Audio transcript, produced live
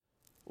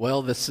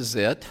Well, this is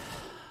it.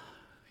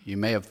 You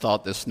may have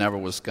thought this never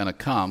was going to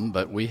come,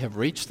 but we have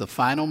reached the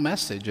final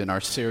message in our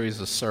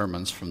series of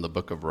sermons from the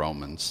book of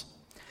Romans.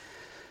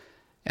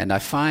 And I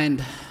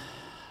find,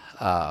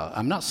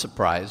 I'm not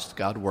surprised,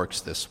 God works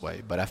this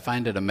way, but I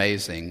find it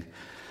amazing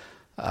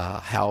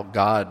how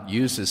God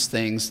uses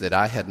things that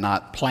I had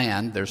not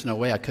planned. There's no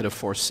way I could have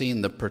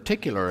foreseen the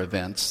particular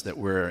events that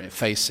we're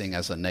facing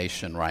as a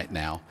nation right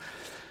now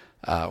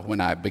when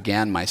I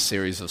began my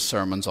series of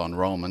sermons on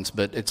Romans.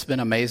 But it's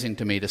been amazing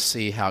to me to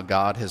see how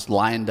God has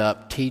lined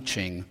up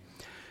teaching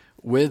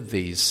with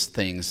these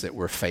things that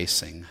we're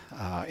facing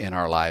in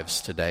our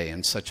lives today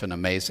in such an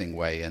amazing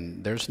way.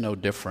 And there's no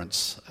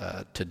difference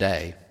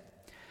today.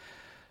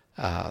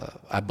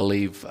 I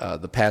believe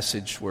the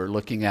passage we're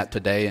looking at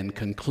today and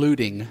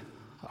concluding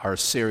our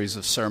series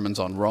of sermons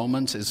on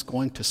Romans is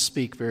going to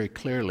speak very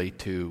clearly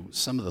to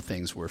some of the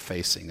things we're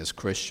facing as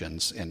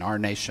Christians in our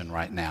nation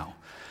right now.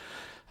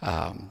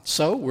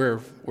 So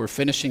we're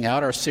finishing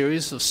out our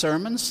series of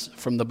sermons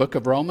from the book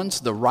of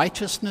Romans, the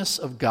righteousness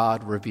of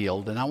God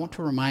revealed. And I want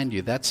to remind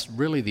you, that's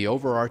really the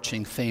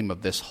overarching theme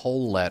of this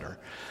whole letter,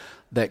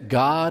 that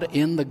God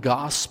in the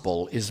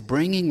gospel is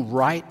bringing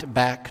right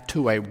back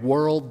to a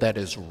world that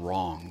is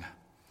wrong.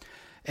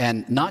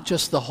 And not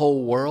just the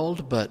whole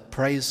world, but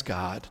praise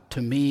God,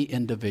 to me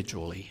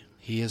individually.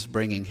 He is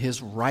bringing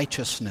His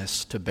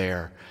righteousness to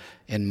bear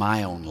in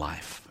my own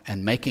life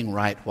and making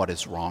right what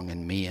is wrong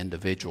in me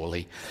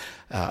individually,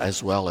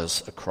 as well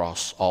as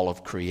across all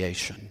of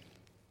creation.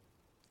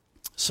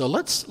 So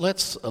let's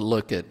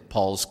look at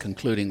Paul's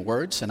concluding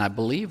words, and I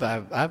believe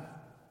I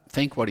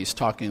think what he's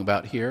talking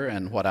about here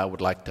and what I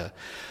would like to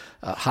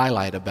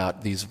highlight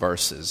about these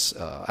verses.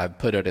 I've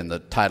put it in the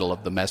title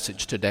of the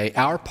message today,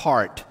 Our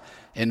Part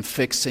in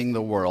Fixing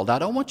the World. I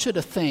don't want you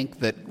to think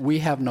that we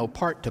have no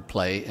part to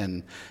play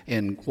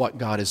in what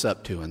God is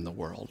up to in the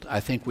world. I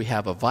think we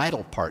have a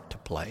vital part to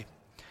play.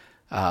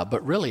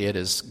 But really it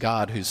is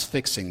God who's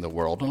fixing the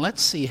world. And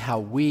let's see how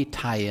we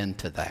tie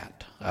into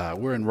that.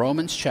 We're in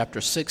Romans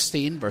chapter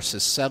 16,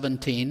 verses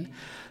 17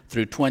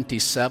 through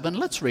 27.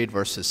 Let's read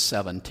verses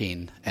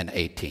 17 and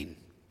 18.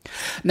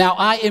 Now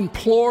I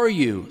implore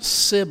you,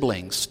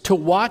 siblings, to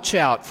watch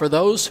out for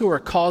those who are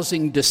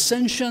causing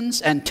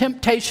dissensions and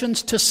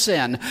temptations to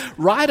sin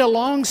right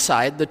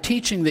alongside the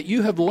teaching that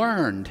you have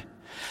learned,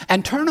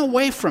 and turn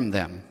away from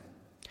them.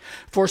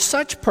 For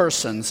such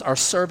persons are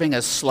serving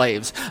as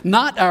slaves,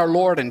 not our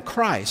Lord and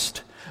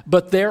Christ,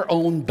 but their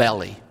own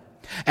belly,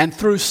 and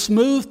through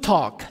smooth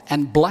talk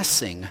and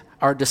blessing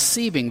are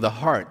deceiving the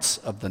hearts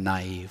of the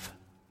naive.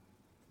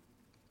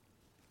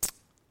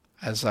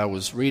 As I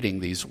was reading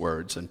these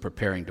words and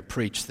preparing to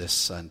preach this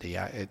Sunday,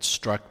 it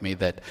struck me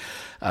that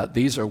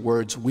these are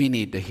words we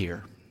need to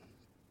hear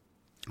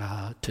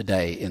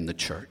today in the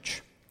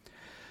church.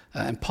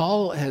 And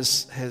Paul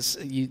has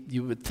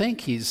you would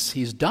think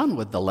he's done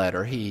with the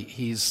letter.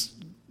 He's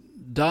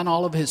done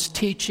all of his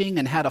teaching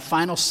and had a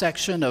final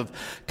section of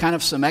kind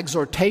of some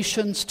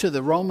exhortations to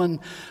the Roman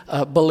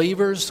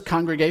believers,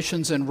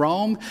 congregations in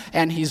Rome,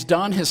 and he's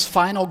done his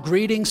final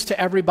greetings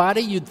to everybody.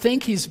 You'd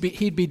think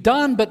he'd be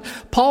done, but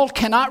Paul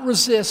cannot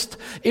resist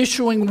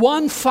issuing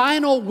one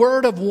final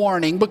word of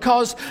warning,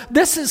 because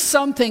this is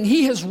something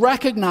he has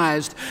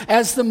recognized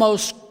as the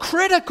most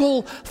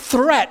critical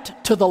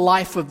threat to the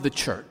life of the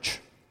church.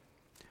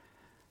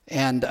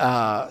 And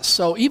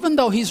so even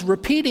though he's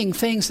repeating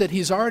things that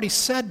he's already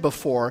said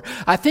before,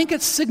 I think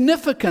it's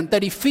significant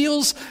that he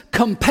feels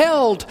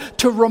compelled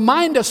to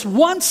remind us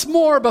once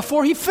more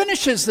before he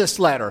finishes this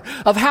letter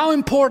of how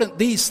important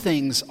these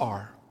things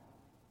are.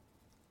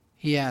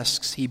 He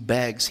asks, he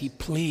begs, he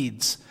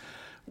pleads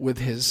with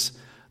his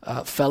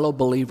fellow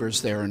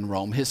believers there in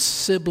Rome, his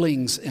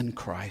siblings in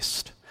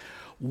Christ.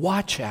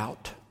 Watch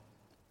out.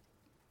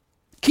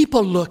 Keep a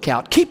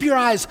lookout. Keep your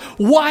eyes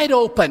wide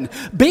open.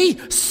 Be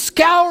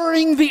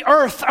scouring the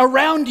earth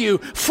around you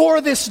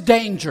for this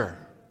danger.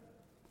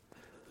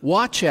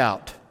 Watch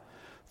out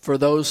for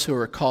those who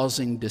are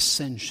causing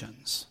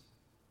dissensions.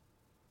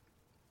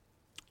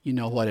 You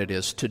know what it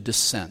is to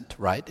dissent,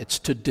 right? It's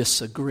to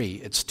disagree.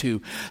 It's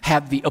to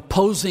have the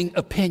opposing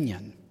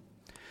opinion.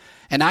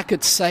 And I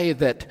could say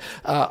that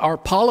our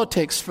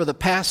politics for the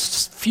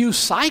past few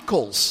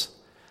cycles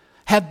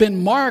have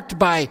been marked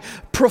by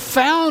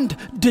profound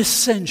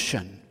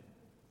dissension.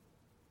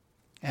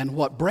 And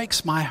what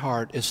breaks my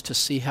heart is to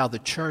see how the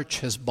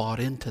church has bought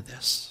into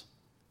this,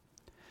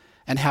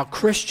 and how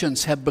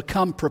Christians have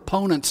become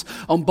proponents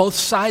on both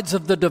sides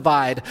of the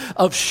divide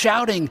of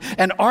shouting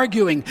and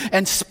arguing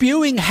and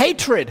spewing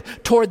hatred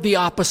toward the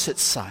opposite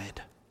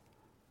side.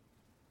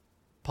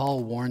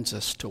 Paul warns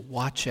us to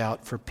watch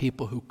out for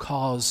people who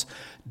cause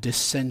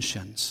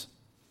dissensions.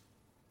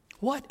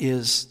 What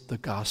is the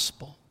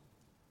gospel?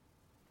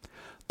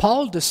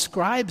 Paul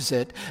describes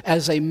it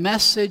as a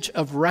message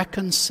of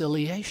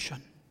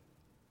reconciliation.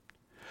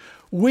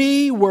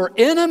 We were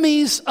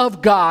enemies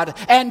of God,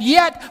 and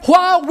yet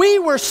while we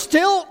were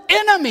still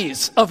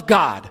enemies of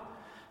God,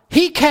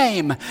 He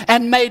came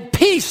and made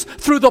peace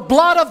through the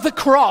blood of the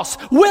cross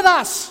with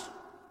us.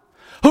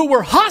 who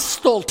were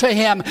hostile to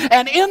him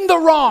and in the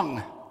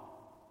wrong.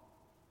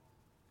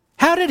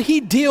 How did he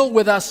deal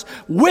with us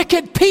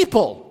wicked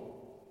people?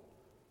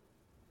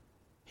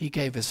 He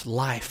gave his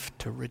life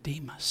to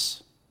redeem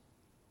us.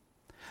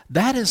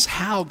 That is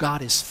how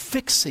God is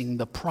fixing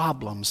the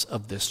problems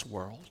of this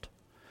world.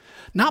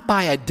 Not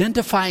by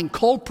identifying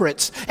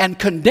culprits and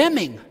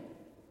condemning,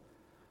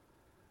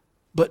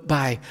 but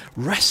by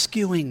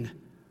rescuing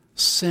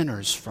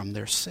sinners from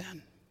their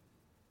sin.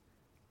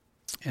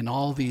 In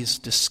all these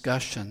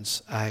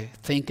discussions, I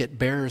think it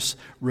bears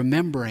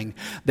remembering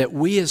that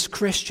we as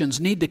Christians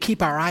need to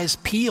keep our eyes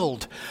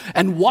peeled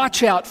and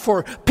watch out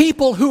for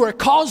people who are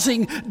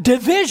causing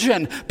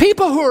division,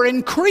 people who are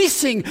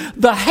increasing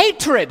the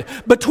hatred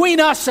between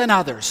us and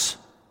others.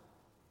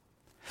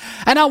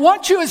 And I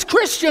want you as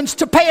Christians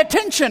to pay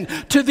attention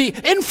to the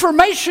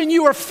information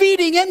you are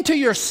feeding into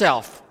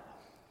yourself.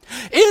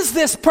 Is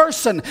this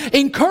person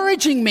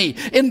encouraging me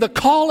in the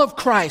call of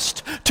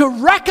Christ to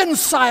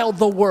reconcile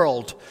the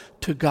world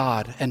to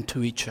God and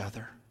to each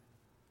other?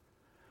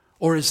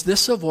 Or is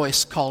this a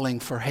voice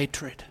calling for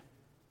hatred,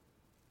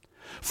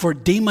 for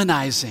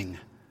demonizing,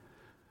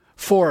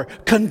 for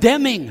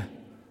condemning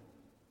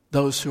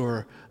those who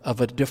are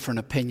of a different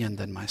opinion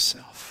than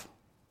myself?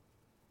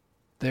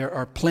 There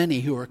are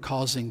plenty who are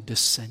causing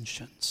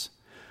dissensions,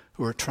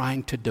 who are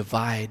trying to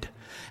divide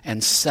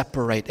and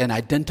separate and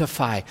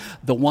identify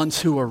the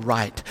ones who are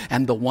right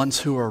and the ones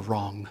who are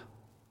wrong.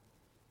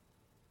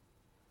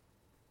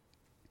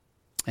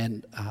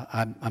 And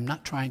I'm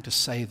not trying to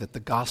say that the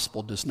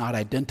gospel does not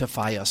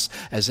identify us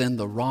as in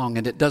the wrong,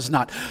 and it does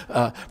not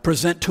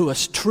present to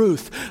us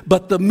truth.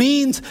 But the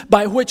means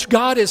by which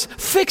God is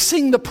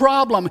fixing the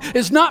problem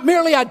is not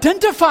merely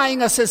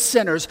identifying us as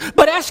sinners,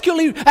 but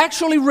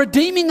actually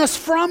redeeming us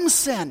from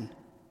sin.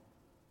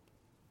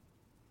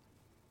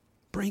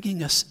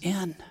 Bringing us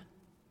in,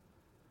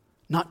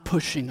 not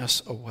pushing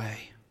us away.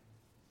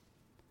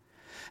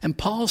 And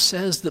Paul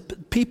says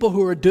that people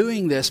who are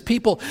doing this,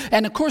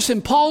 and of course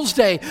in Paul's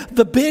day,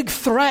 the big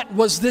threat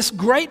was this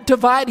great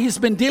divide he's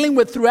been dealing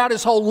with throughout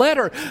his whole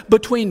letter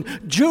between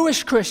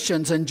Jewish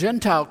Christians and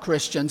Gentile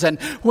Christians. And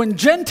when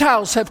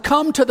Gentiles have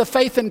come to the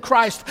faith in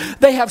Christ,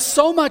 they have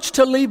so much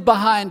to leave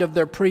behind of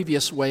their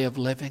previous way of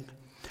living.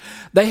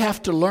 They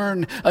have to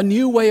learn a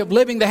new way of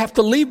living. They have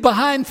to leave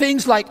behind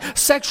things like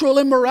sexual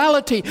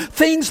immorality,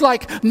 things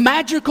like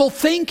magical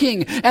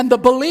thinking, and the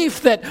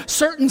belief that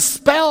certain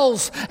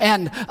spells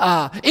and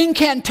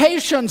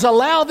incantations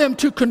allow them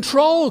to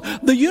control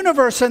the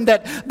universe, and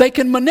that they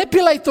can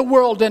manipulate the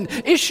world and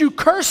issue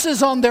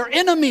curses on their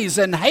enemies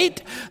and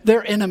hate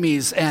their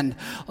enemies and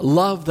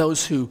love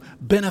those who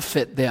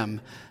benefit them.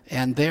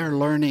 And they're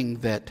learning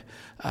that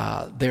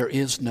there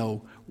is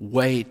no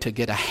way to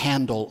get a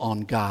handle on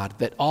God,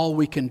 that all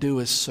we can do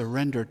is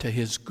surrender to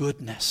His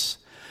goodness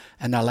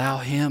and allow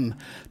Him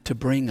to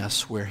bring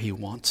us where He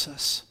wants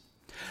us.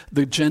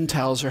 The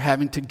Gentiles are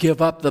having to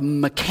give up the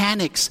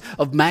mechanics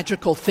of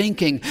magical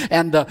thinking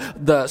and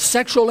the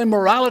sexual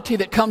immorality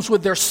that comes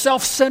with their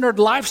self-centered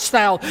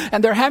lifestyle,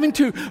 and they're having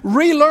to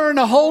relearn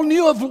a whole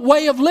new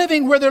way of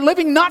living where they're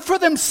living not for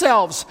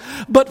themselves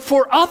but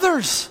for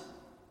others,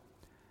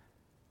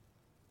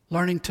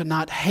 learning to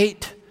not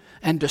hate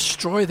and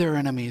destroy their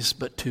enemies,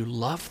 but to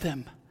love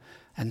them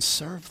and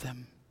serve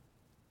them.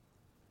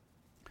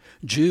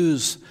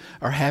 Jews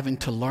are having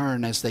to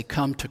learn as they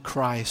come to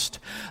Christ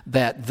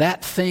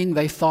that thing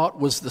they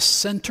thought was the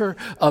center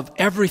of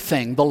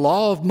everything, the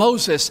law of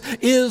Moses,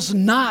 is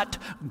not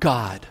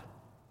God.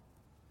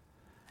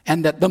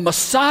 And that the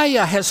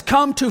Messiah has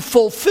come to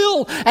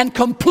fulfill and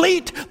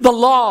complete the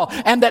law,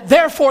 and that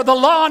therefore the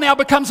law now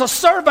becomes a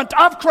servant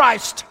of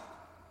Christ.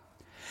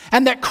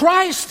 And that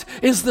Christ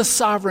is the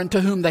sovereign to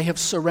whom they have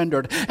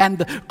surrendered.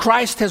 And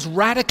Christ has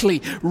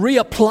radically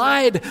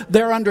reapplied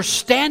their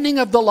understanding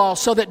of the law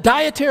so that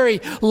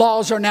dietary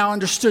laws are now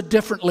understood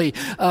differently.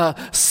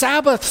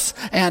 Sabbaths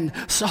and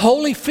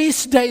holy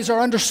feast days are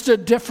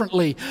understood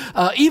differently.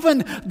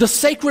 Even the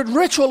sacred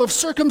ritual of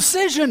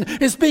circumcision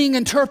is being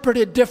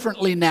interpreted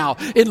differently now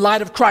in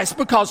light of Christ,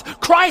 because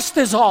Christ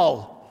is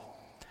all.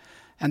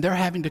 And they're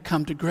having to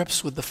come to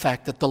grips with the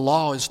fact that the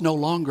law is no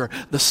longer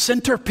the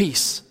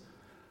centerpiece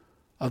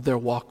of their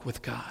walk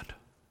with God.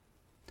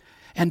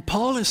 And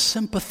Paul is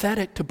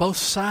sympathetic to both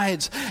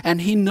sides, and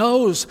he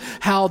knows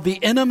how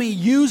the enemy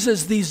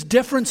uses these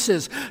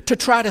differences to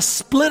try to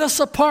split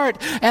us apart.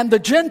 And the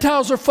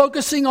Gentiles are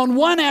focusing on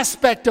one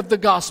aspect of the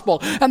gospel,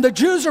 and the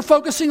Jews are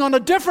focusing on a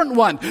different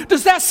one.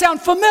 Does that sound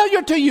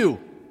familiar to you?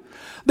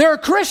 There are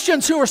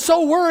Christians who are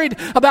so worried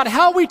about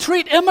how we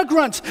treat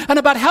immigrants and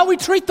about how we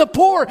treat the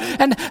poor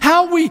and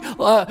how we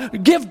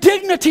give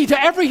dignity to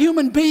every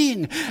human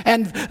being.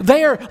 And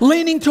they are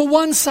leaning to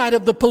one side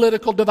of the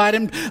political divide.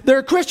 And there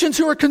are Christians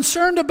who are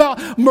concerned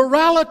about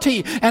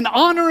morality and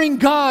honoring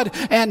God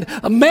and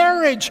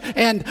marriage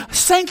and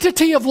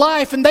sanctity of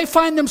life. And they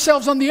find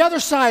themselves on the other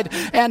side.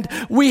 And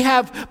we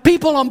have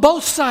people on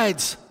both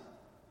sides.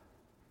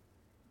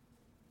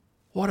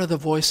 What are the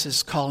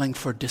voices calling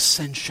for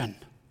dissension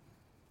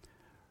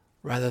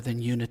rather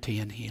than unity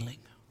and healing?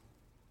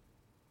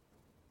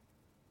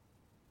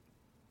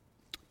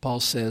 Paul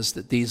says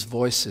that these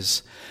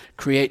voices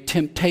create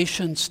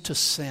temptations to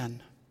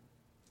sin.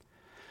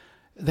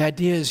 The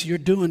idea is you're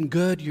doing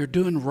good, you're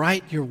doing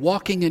right, you're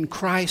walking in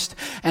Christ,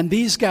 and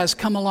these guys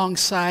come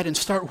alongside and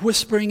start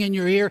whispering in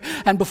your ear,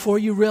 and before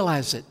you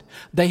realize it,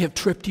 they have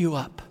tripped you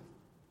up.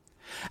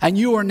 And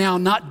you are now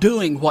not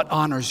doing what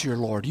honors your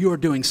Lord. You are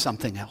doing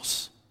something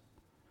else.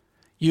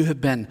 You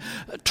have been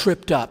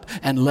tripped up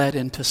and led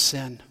into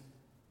sin.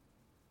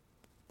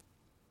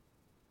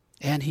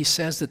 And he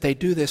says that they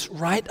do this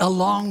right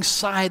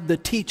alongside the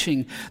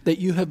teaching that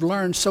you have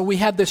learned. So we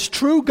have this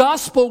true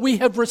gospel we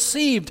have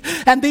received,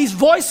 and these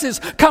voices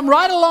come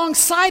right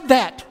alongside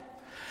that.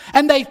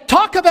 And they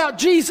talk about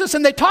Jesus,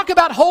 and they talk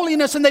about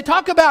holiness, and they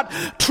talk about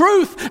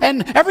truth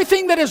and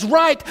everything that is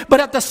right, but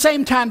at the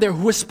same time they're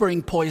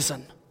whispering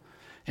poison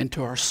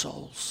into our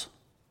souls.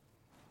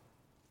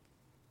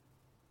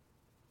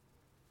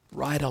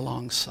 Right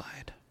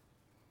alongside.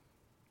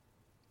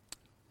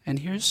 And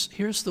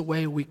here's the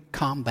way we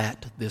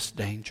combat this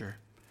danger.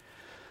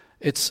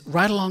 It's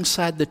right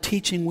alongside the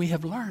teaching we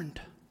have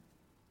learned.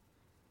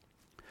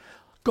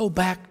 Go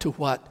back to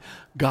what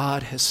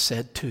God has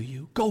said to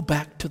you. Go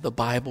back to the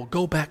Bible.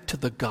 Go back to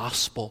the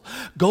gospel.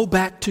 Go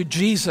back to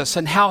Jesus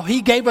and how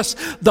he gave us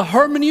the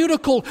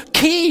hermeneutical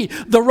key,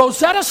 the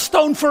Rosetta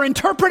Stone for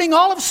interpreting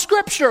all of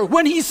Scripture,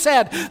 when he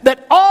said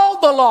that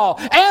all the law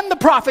and the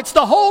prophets,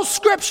 the whole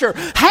Scripture,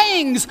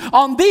 hangs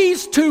on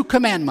these two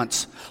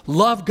commandments.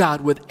 Love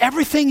God with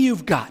everything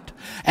you've got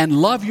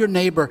and love your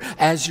neighbor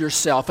as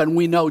yourself. And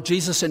we know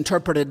Jesus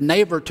interpreted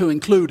neighbor to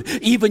include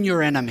even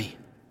your enemy.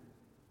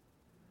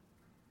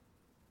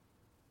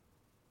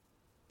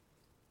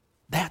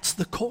 That's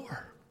the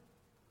core.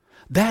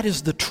 That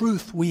is the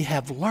truth we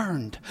have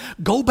learned.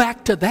 Go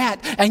back to that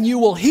and you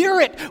will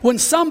hear it when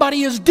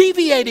somebody is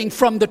deviating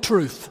from the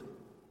truth.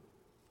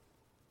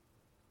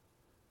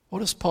 What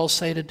does Paul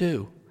say to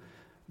do?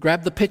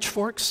 Grab the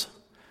pitchforks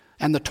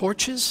and the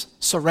torches,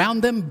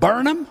 surround them,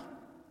 burn them?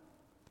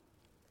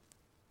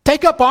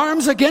 Take up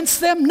arms against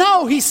them?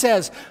 No, he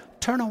says,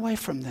 turn away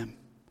from them.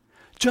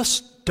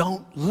 Just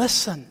don't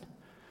listen.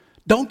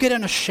 Don't get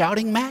in a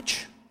shouting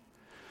match.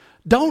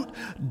 Don't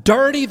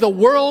dirty the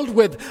world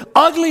with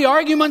ugly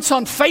arguments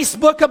on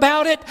Facebook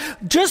about it.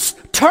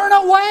 Just turn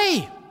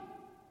away.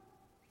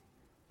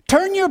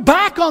 Turn your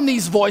back on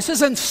these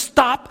voices and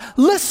stop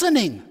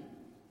listening.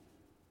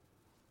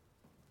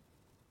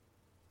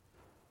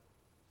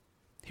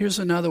 Here's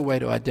another way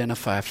to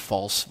identify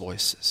false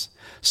voices.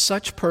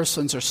 Such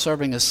persons are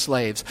serving as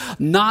slaves,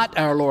 not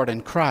our Lord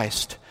and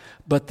Christ,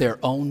 but their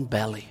own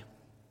belly.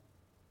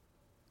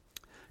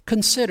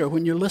 Consider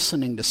when you're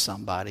listening to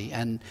somebody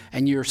and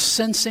you're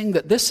sensing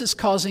that this is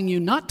causing you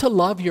not to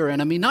love your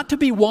enemy, not to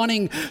be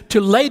wanting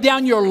to lay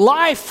down your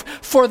life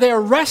for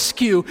their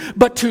rescue,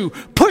 but to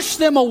push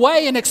them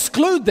away and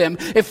exclude them.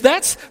 If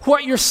that's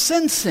what you're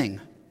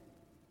sensing,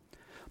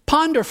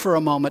 ponder for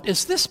a moment,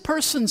 is this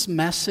person's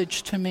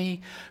message to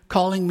me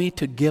calling me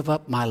to give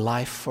up my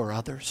life for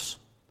others?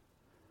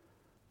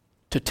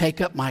 To take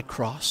up my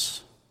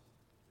cross?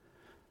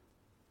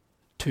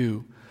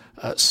 To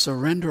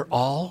surrender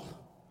all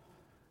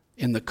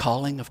in the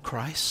calling of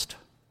Christ?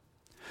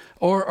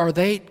 Or are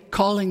they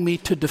calling me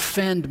to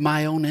defend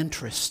my own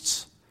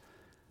interests,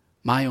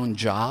 my own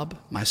job,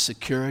 my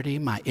security,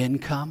 my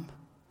income,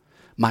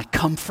 my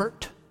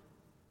comfort?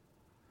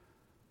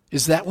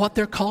 Is that what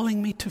they're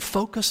calling me to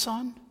focus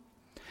on?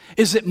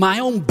 Is it my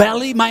own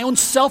belly, my own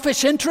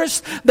selfish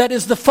interest that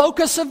is the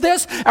focus of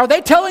this? Are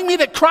they telling me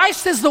that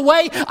Christ is the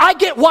way I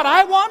get what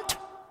I want?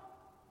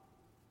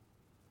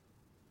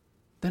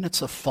 Then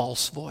it's a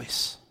false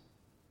voice.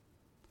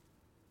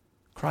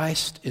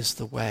 Christ is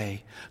the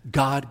way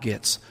God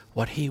gets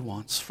what he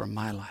wants from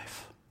my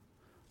life,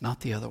 not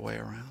the other way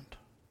around.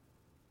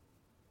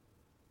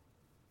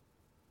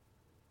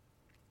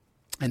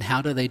 And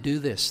how do they do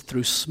this?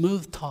 Through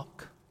smooth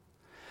talk.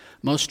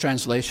 Most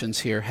translations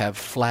here have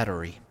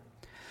flattery.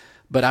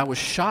 But I was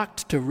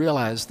shocked to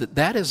realize that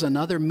that is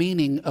another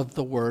meaning of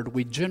the word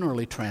we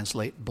generally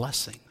translate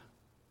blessing.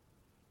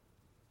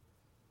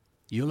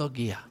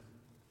 Eulogia.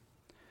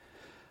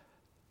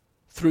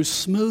 Through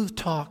smooth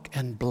talk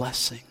and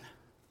blessing,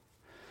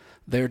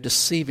 they're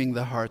deceiving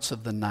the hearts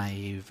of the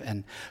naive.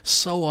 And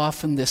so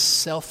often this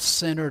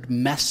self-centered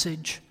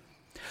message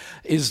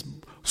is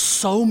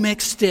so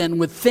mixed in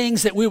with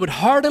things that we would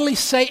heartily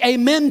say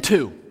amen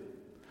to.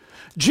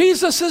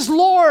 Jesus is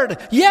Lord.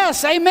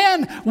 Yes,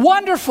 amen.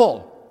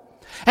 Wonderful.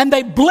 And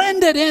they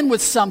blend it in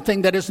with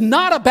something that is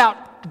not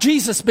about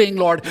Jesus being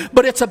Lord,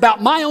 but it's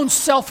about my own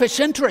selfish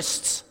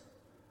interests.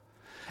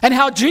 And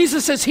how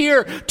Jesus is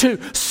here to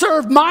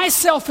serve my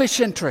selfish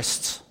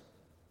interests.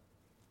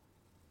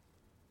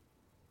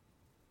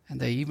 And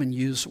they even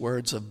use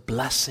words of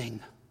blessing.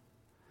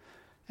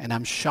 And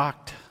I'm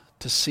shocked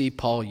to see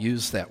Paul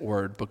use that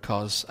word,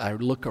 because I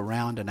look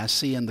around and I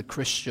see in the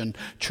Christian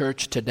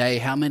church today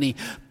how many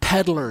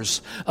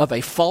peddlers of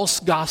a false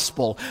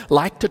gospel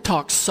like to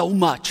talk so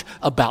much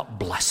about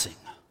blessing.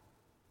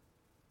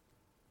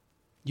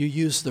 You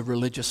use the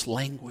religious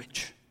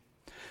language.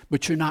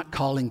 But you're not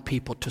calling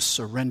people to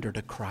surrender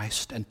to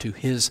Christ and to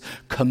His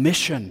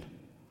commission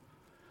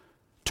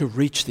to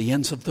reach the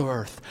ends of the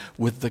earth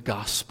with the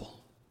gospel.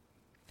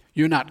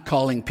 You're not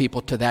calling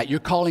people to that. You're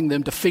calling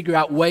them to figure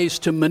out ways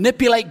to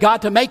manipulate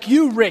God to make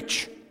you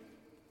rich,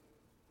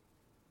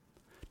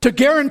 to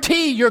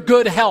guarantee your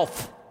good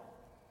health,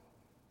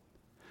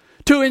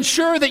 to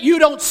ensure that you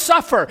don't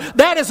suffer.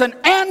 That is an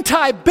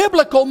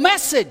anti-biblical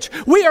message.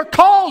 We are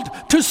called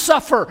to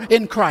suffer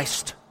in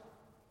Christ.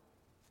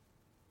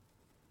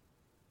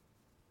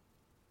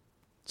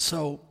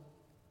 So,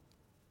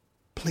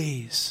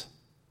 please,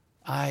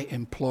 I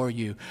implore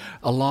you,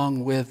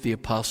 along with the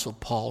Apostle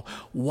Paul,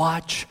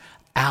 watch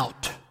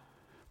out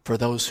for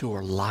those who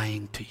are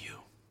lying to you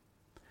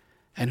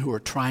and who are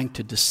trying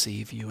to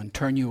deceive you and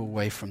turn you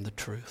away from the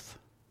truth.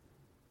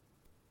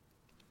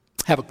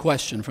 I have a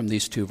question from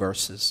these two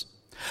verses.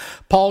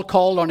 Paul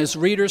called on his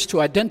readers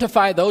to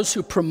identify those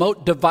who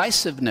promote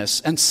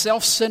divisiveness and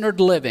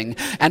self-centered living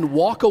and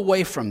walk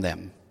away from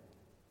them.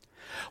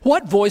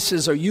 What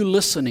voices are you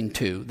listening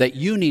to that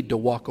you need to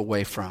walk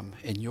away from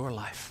in your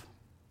life?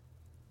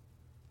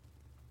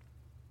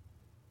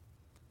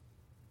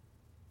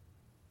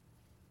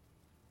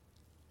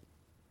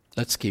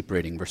 Let's keep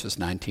reading verses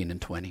 19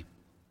 and 20.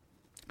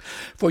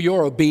 For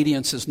your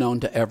obedience is known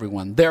to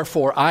everyone.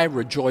 Therefore, I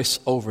rejoice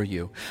over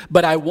you.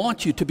 But I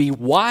want you to be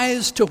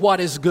wise to what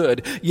is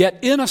good, yet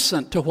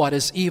innocent to what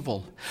is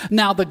evil.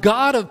 Now the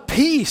God of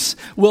peace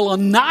will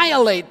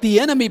annihilate the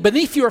enemy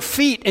beneath your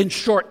feet in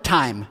short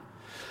time.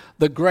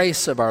 The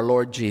grace of our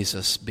Lord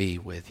Jesus be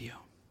with you.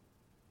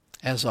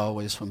 As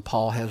always, when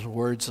Paul has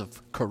words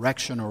of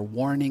correction or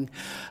warning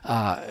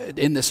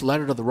in this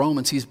letter to the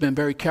Romans, he's been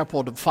very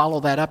careful to follow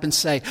that up and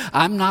say,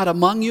 I'm not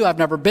among you. I've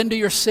never been to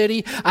your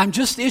city. I'm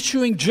just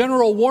issuing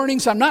general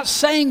warnings. I'm not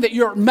saying that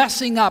you're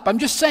messing up. I'm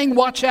just saying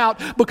watch out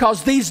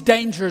because these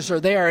dangers are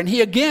there. And he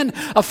again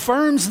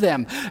affirms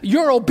them.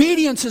 Your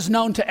obedience is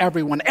known to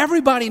everyone.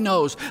 Everybody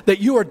knows that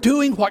you are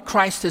doing what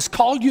Christ has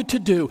called you to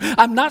do.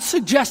 I'm not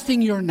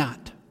suggesting you're not.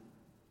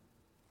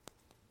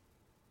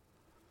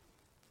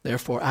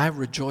 Therefore, I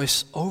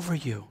rejoice over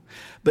you.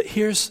 But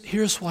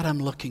here's what I'm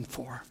looking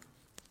for.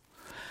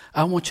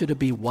 I want you to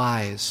be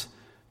wise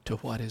to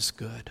what is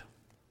good.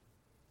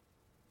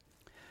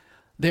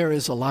 There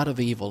is a lot of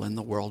evil in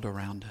the world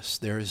around us.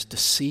 There is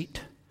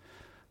deceit.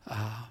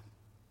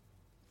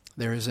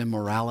 There is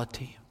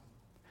immorality.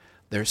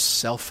 There's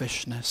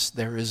selfishness.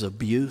 There is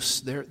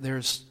abuse.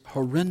 There's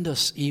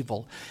horrendous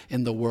evil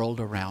in the world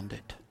around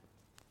it.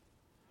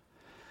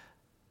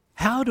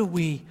 How do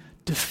we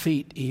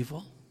defeat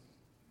evil?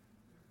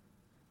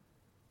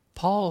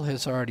 Paul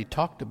has already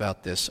talked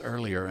about this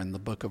earlier in the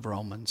book of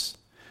Romans.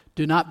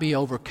 Do not be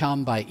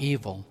overcome by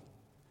evil,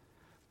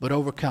 but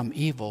overcome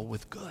evil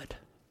with good.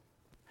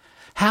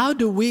 How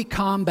do we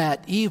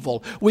combat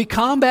evil? We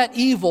combat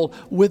evil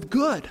with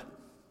good.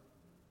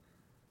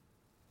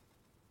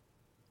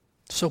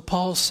 So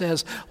Paul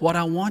says, what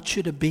I want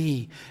you to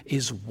be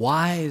is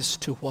wise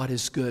to what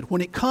is good.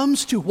 When it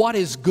comes to what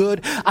is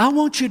good, I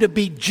want you to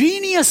be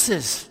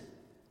geniuses.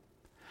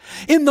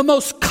 In the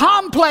most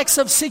complex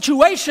of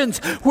situations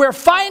where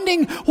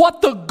finding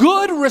what the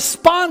good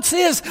response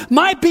is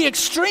might be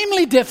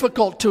extremely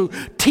difficult to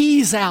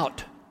tease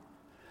out.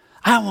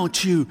 I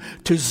want you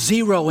to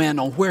zero in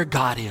on where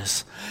God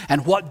is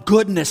and what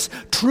goodness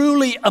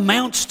truly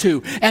amounts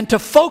to, and to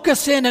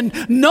focus in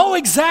and know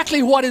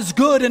exactly what is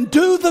good and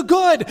do the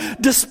good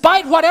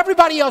despite what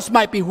everybody else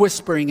might be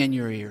whispering in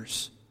your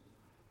ears.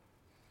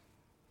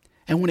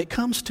 And when it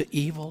comes to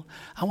evil,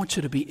 I want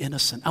you to be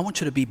innocent. I want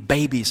you to be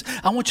babies.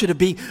 I want you to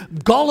be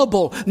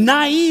gullible,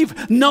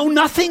 naive, know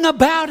nothing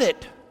about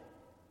it.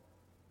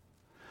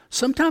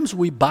 Sometimes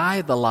we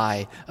buy the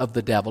lie of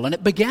the devil, and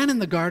it began in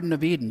the Garden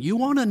of Eden. You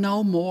want to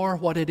know more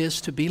what it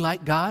is to be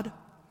like God?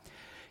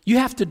 You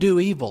have to do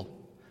evil,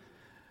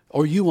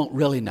 or you won't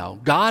really know.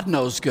 God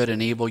knows good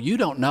and evil. You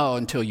don't know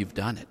until you've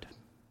done it.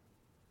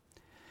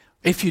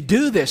 If you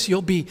do this,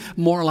 you'll be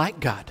more like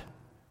God.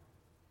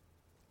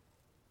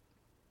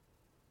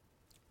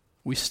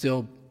 We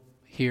still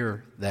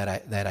hear that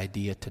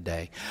idea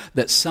today.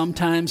 That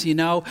sometimes,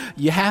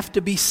 you have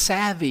to be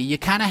savvy. You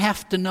kind of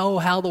have to know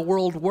how the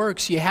world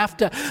works. You have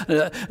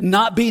to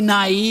not be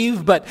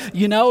naive, but,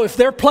 if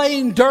they're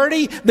playing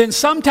dirty, then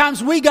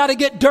sometimes we got to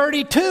get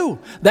dirty too.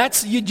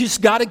 You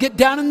just got to get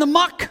down in the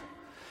muck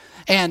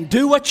and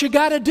do what you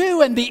got to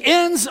do. And the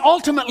ends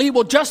ultimately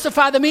will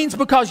justify the means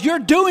because you're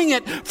doing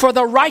it for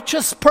the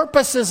righteous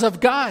purposes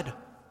of God.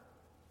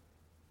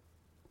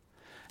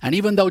 And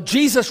even though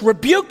Jesus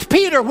rebuked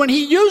Peter when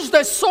he used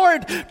the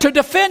sword to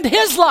defend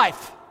his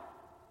life,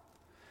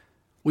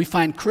 we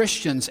find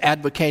Christians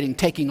advocating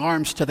taking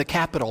arms to the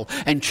Capitol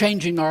and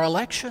changing our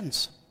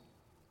elections.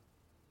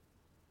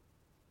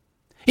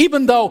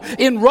 Even though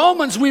in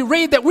Romans we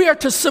read that we are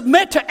to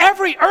submit to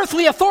every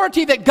earthly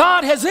authority that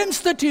God has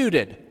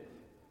instituted,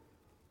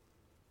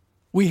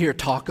 we hear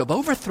talk of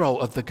overthrow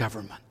of the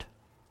government.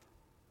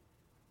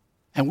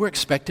 And we're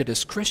expected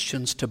as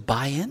Christians to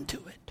buy into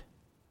it.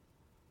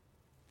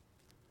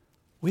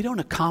 We don't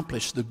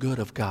accomplish the good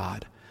of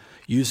God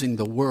using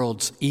the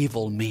world's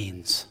evil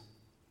means.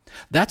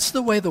 That's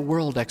the way the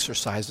world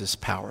exercises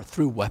power,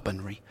 through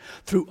weaponry,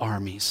 through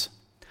armies.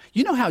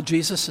 You know how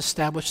Jesus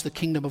established the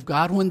kingdom of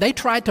God? When they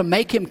tried to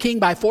make him king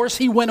by force,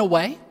 he went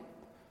away.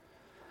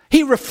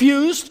 He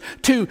refused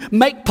to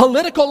make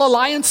political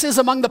alliances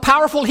among the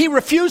powerful. He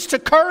refused to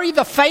curry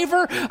the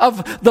favor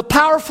of the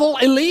powerful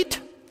elite.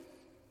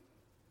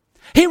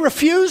 He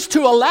refused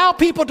to allow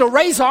people to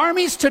raise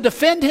armies to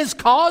defend his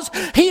cause.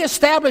 He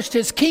established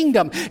his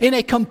kingdom in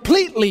a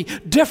completely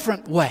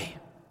different way.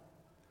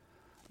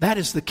 That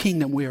is the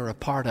kingdom we are a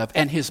part of,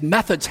 and his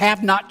methods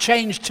have not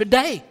changed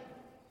today.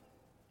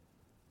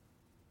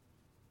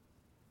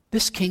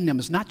 This kingdom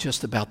is not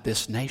just about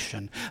this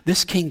nation.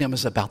 This kingdom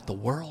is about the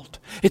world.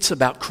 It's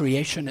about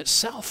creation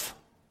itself.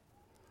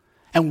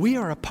 And we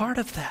are a part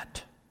of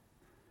that.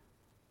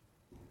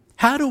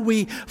 How do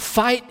we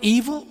fight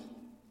evil?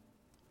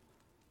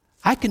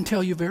 I can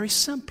tell you very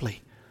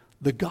simply,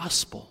 the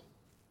gospel.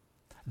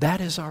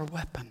 That is our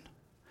weapon.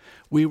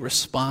 We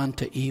respond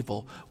to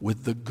evil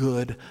with the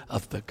good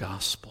of the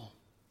gospel.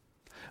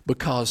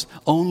 Because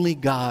only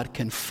God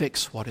can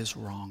fix what is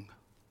wrong.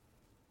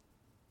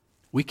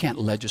 We can't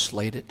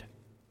legislate it.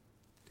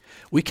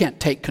 We can't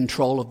take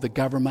control of the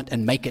government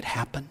and make it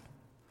happen.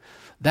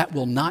 That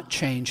will not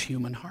change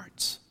human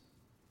hearts.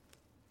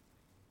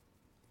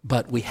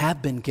 But we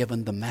have been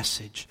given the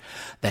message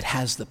that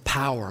has the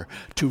power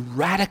to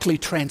radically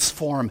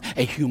transform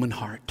a human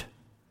heart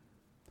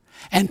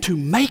and to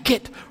make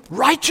it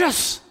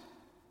righteous.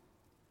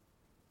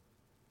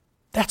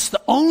 That's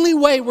the only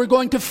way we're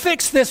going to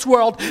fix this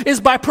world,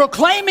 is by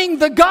proclaiming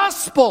the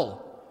gospel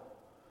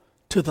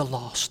to the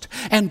lost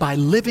and by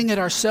living it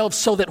ourselves,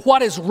 so that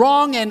what is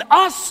wrong in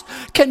us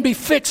can be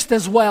fixed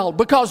as well,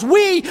 because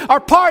we are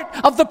part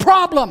of the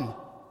problem.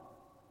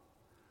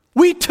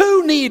 We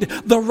too need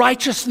the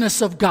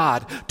righteousness of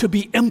God to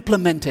be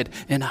implemented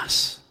in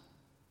us.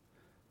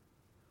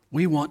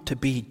 We want to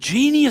be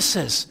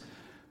geniuses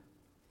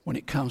when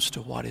it comes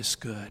to what is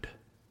good,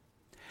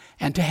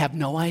 and to have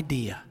no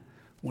idea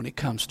when it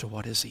comes to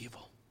what is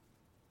evil.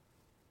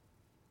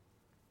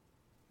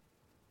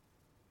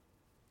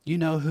 You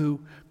know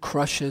who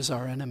crushes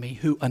our enemy,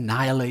 who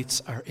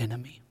annihilates our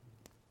enemy?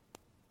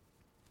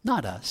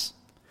 Not us,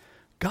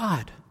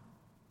 God.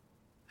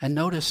 And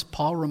notice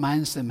Paul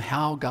reminds them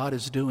how God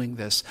is doing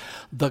this.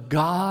 The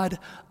God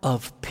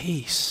of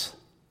peace.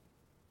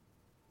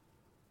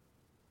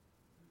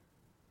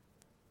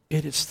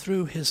 It is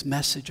through his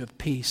message of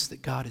peace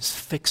that God is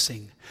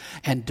fixing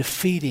and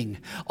defeating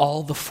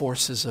all the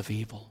forces of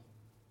evil.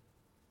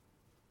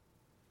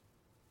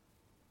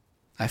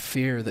 I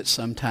fear that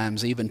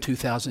sometimes, even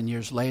 2,000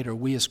 years later,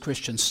 we as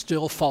Christians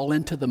still fall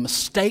into the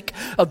mistake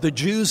of the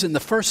Jews in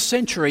the first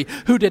century,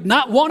 who did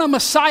not want a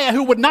Messiah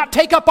who would not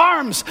take up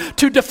arms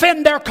to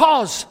defend their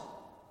cause.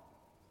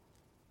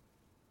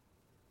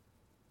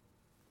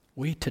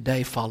 We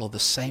today follow the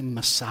same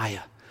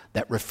Messiah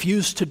that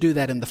refused to do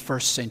that in the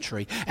first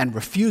century and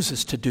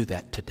refuses to do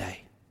that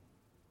today,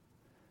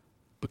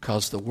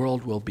 because the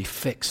world will be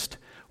fixed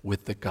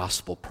with the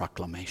gospel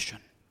proclamation.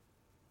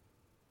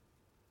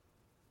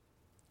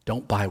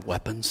 Don't buy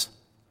weapons.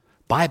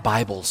 Buy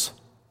Bibles.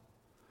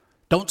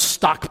 Don't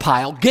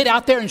stockpile. Get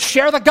out there and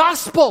share the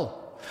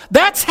gospel.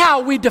 That's how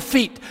we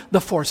defeat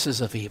the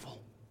forces of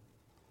evil.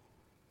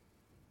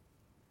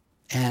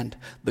 And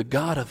the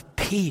God of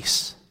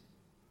peace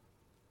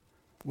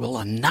will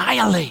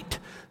annihilate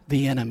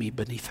the enemy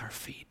beneath our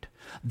feet.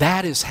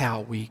 That is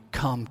how we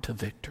come to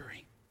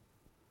victory.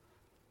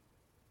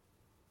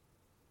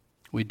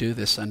 We do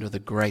this under the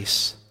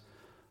grace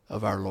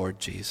of our Lord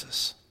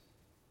Jesus.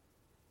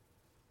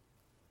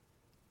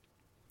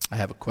 I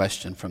have a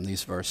question from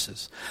these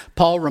verses.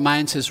 Paul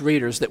reminds his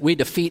readers that we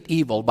defeat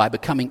evil by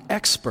becoming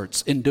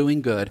experts in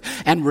doing good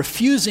and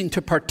refusing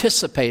to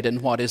participate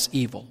in what is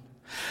evil.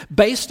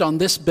 Based on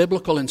this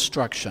biblical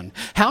instruction,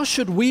 how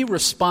should we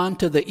respond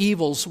to the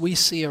evils we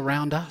see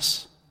around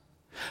us?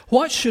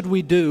 What should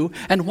we do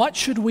and what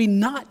should we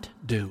not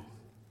do?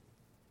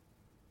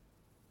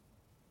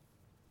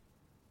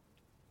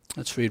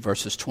 Let's read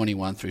verses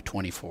 21 through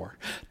 24.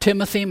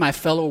 Timothy, my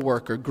fellow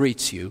worker,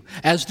 greets you,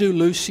 as do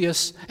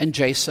Lucius and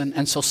Jason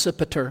and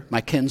Sosipater,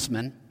 my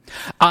kinsmen.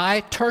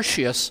 I,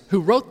 Tertius, who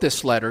wrote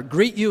this letter,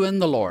 greet you in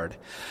the Lord.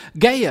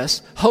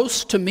 Gaius,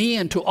 host to me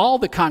and to all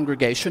the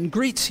congregation,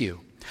 greets you.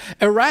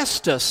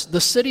 Erastus,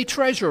 the city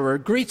treasurer,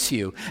 greets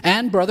you,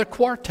 and Brother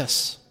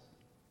Quartus.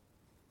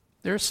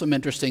 There are some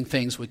interesting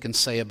things we can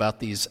say about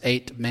these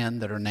 8 men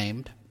that are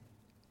named.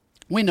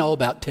 We know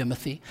about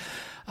Timothy.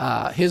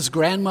 His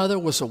grandmother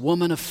was a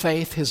woman of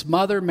faith. His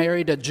mother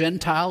married a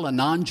Gentile, a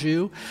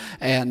non-Jew,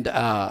 and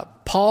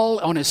Paul,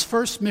 on his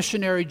first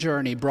missionary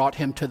journey, brought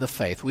him to the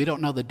faith. We don't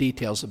know the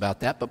details about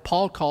that, but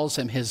Paul calls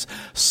him his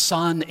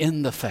son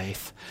in the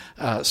faith.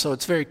 So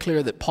it's very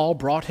clear that Paul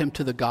brought him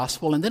to the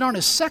gospel. And then on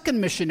his second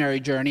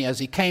missionary journey, as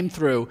he came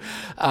through,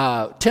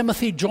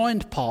 Timothy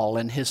joined Paul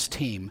and his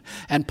team.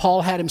 And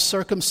Paul had him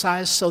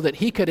circumcised so that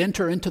he could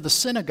enter into the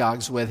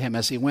synagogues with him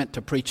as he went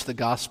to preach the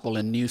gospel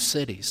in new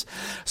cities.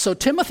 So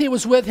Timothy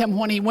was with him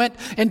when he went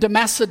into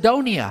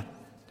Macedonia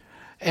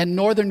and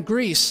northern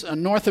Greece,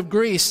 north of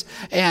Greece.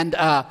 And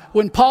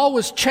when Paul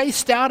was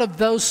chased out of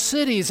those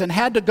cities and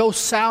had to go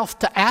south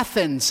to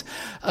Athens,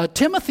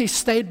 Timothy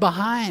stayed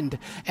behind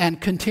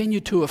and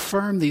continued to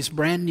affirm these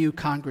brand new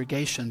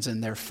congregations in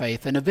their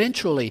faith. And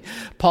eventually,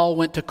 Paul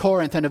went to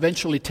Corinth, and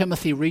eventually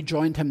Timothy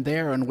rejoined him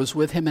there and was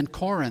with him in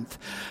Corinth.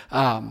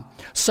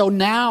 So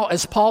now,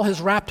 as Paul has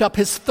wrapped up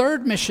his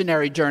third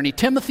missionary journey,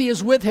 Timothy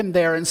is with him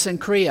there in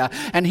Cenchrea,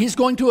 and he's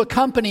going to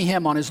accompany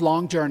him on his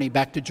long journey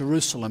back to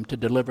Jerusalem to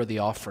deliver the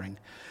offering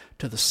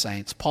to the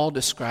saints. Paul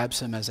describes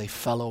him as a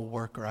fellow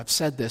worker. I've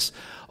said this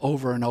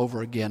over and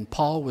over again.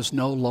 Paul was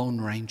no lone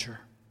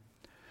ranger.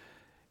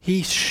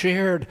 He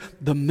shared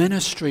the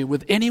ministry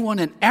with anyone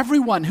and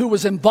everyone who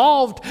was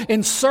involved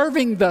in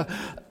serving the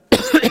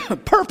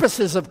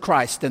purposes of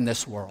Christ in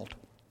this world.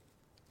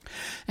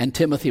 And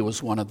Timothy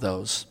was one of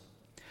those.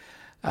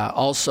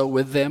 Also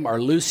with them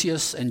are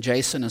Lucius and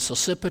Jason and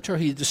Sosipater.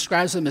 He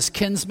describes them as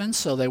kinsmen,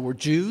 so they were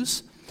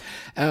Jews.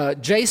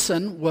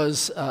 Jason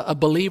was a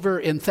believer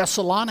in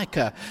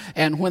Thessalonica,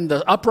 and when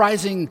the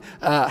uprising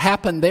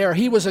happened there,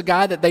 he was a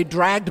guy that they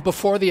dragged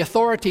before the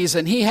authorities,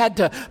 and he had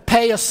to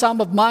pay a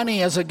sum of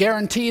money as a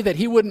guarantee that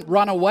he wouldn't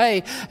run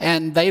away,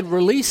 and they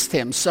released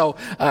him. So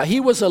he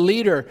was a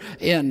leader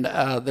in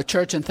the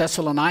church in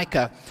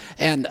Thessalonica,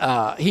 and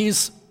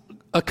he's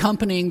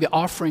accompanying the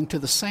offering to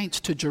the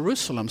saints to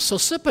Jerusalem.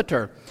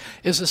 Sosipater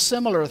is a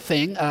similar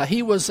thing.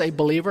 He was a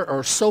believer,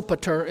 or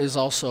Sopater is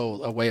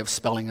also a way of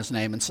spelling his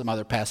name in some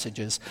other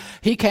passages.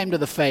 He came to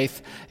the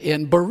faith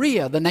in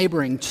Berea, the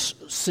neighboring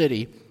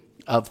city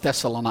of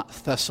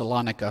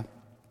Thessalonica.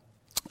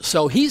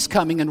 So he's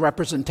coming in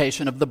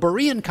representation of the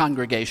Berean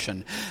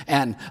congregation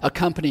and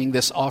accompanying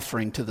this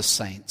offering to the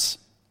saints.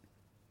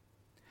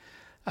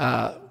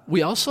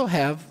 We also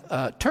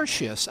have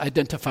Tertius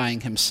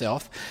identifying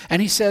himself.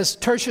 And he says,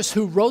 Tertius,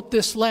 who wrote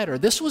this letter.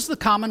 This was the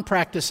common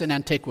practice in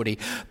antiquity.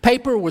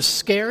 Paper was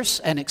scarce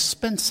and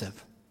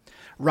expensive.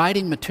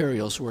 Writing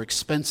materials were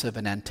expensive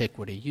in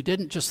antiquity. You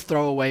didn't just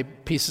throw away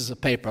pieces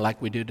of paper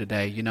like we do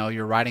today. You know,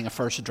 you're writing a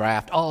first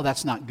draft. Oh,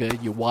 that's not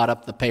good. You wad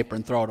up the paper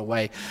and throw it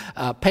away.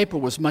 Paper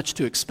was much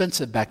too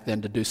expensive back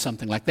then to do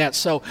something like that.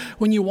 So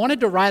when you wanted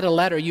to write a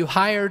letter, you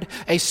hired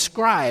a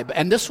scribe,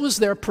 and this was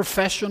their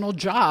professional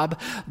job.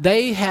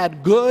 They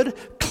had good,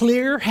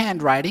 clear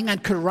handwriting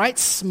and could write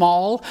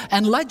small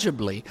and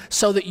legibly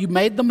so that you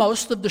made the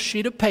most of the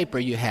sheet of paper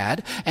you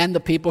had, and the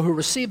people who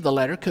received the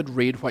letter could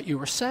read what you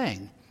were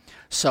saying.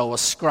 So a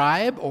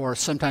scribe, or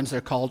sometimes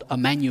they're called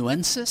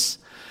amanuensis,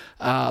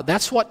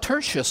 that's what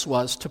Tertius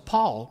was to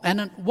Paul.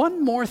 And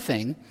one more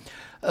thing,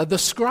 the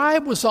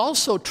scribe was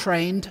also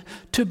trained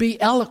to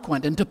be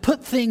eloquent and to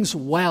put things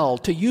well,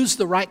 to use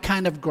the right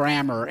kind of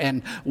grammar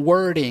and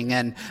wording.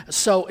 And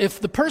so if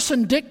the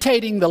person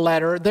dictating the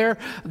letter,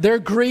 their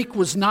Greek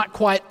was not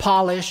quite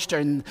polished,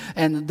 and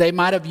they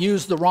might have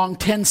used the wrong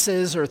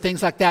tenses or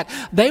things like that,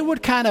 they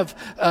would kind of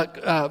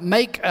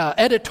make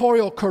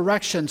editorial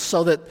corrections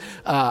so that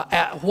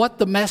what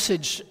the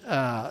message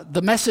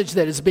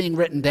that is being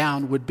written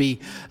down would be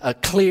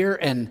clear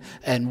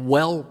and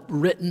well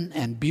written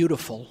and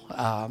beautiful.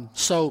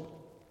 So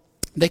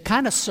they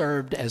kind of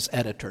served as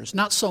editors,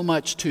 not so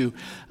much to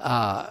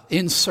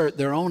insert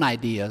their own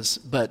ideas,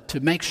 but to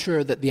make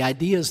sure that the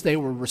ideas they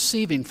were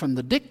receiving from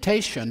the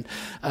dictation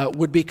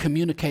would be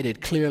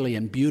communicated clearly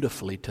and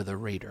beautifully to the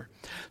reader.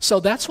 So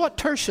that's what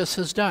Tertius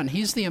has done.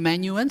 He's the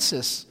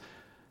amanuensis.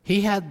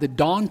 He had the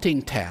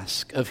daunting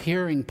task of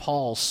hearing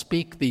Paul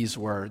speak these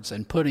words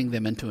and putting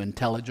them into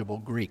intelligible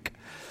Greek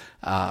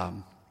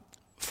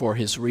for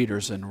his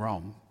readers in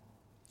Rome.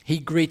 He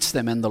greets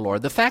them in the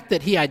Lord. The fact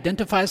that he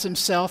identifies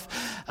himself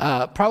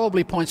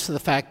probably points to the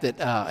fact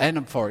that, and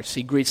of course,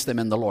 he greets them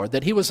in the Lord,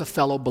 that he was a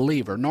fellow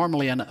believer.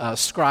 Normally, a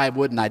scribe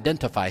wouldn't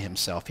identify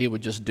himself. He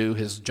would just do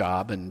his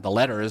job, and the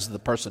letter is the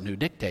person who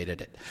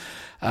dictated it.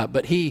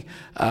 But he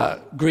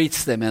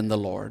greets them in the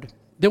Lord.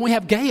 Then we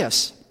have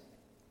Gaius.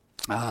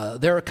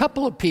 There are a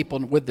couple of people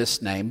with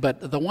this name,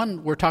 but the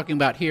one we're talking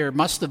about here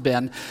must have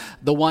been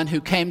the one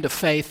who came to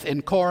faith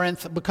in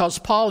Corinth, because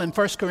Paul in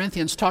 1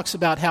 Corinthians talks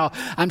about how,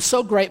 I'm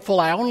so grateful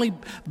I only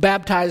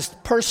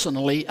baptized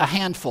personally a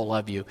handful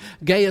of you.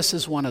 Gaius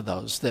is one of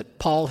those that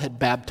Paul had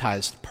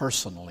baptized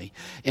personally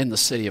in the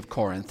city of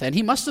Corinth. And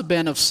he must have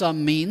been of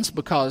some means,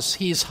 because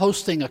he's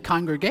hosting a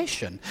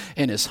congregation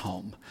in his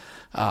home.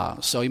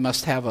 So he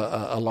must have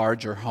a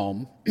larger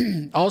home.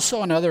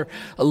 Also another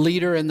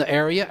leader in the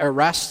area,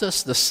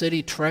 Erastus, the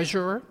city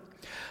treasurer.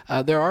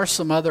 There are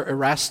some other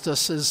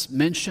Erastuses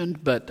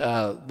mentioned, but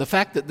the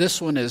fact that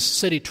this one is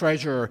city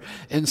treasurer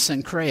in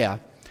Cenchrea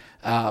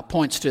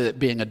points to it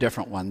being a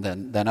different one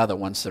than other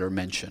ones that are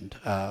mentioned.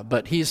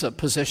 But he's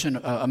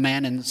a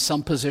man in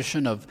some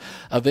position of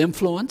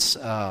influence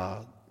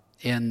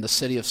in the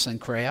city of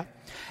Cenchrea.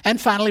 And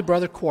finally,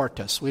 Brother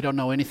Quartus. We don't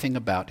know anything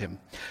about him.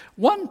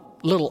 One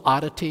little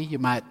oddity you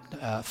might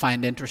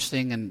find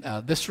interesting, and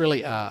this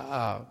really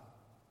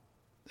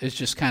is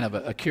just kind of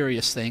a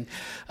curious thing.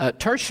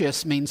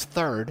 Tertius means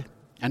third,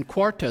 and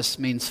Quartus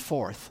means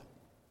fourth.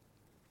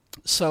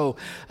 So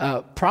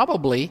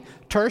probably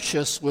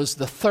Tertius was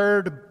the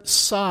third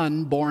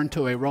son born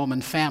to a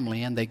Roman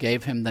family, and they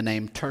gave him the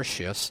name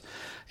Tertius.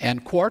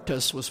 And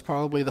Quartus was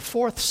probably the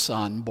fourth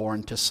son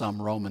born to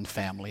some Roman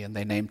family, and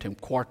they named him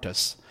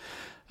Quartus.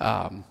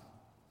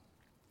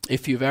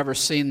 If you've ever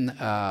seen,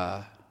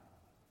 I'm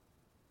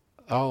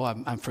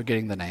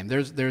forgetting the name.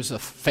 There's a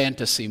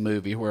fantasy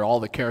movie where all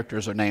the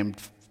characters are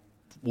named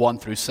 1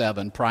 through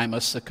 7,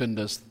 Primus,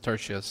 Secundus,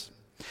 Tertius.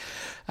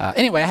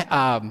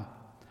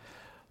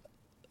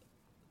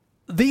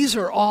 These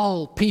are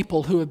all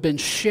people who have been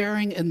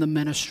sharing in the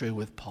ministry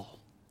with Paul.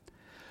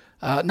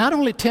 Not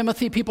only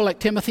Timothy, people like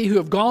Timothy who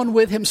have gone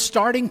with him,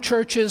 starting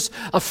churches,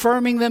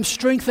 affirming them,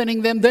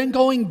 strengthening them, then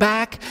going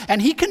back,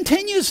 and he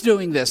continues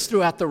doing this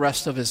throughout the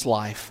rest of his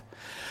life.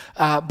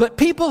 But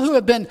people who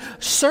have been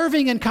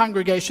serving in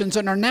congregations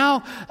and are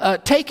now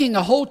taking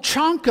a whole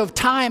chunk of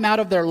time out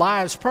of their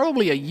lives,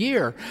 probably a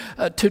year,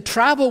 to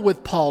travel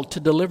with Paul to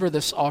deliver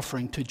this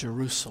offering to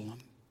Jerusalem.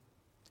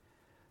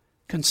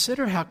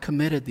 Consider how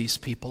committed these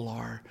people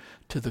are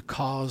to the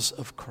cause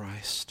of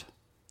Christ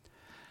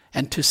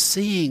and to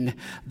seeing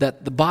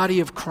that the body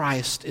of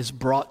Christ is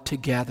brought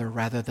together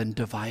rather than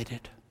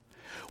divided.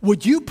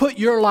 Would you put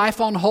your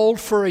life on hold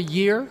for a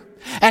year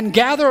and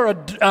gather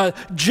a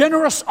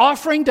generous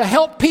offering to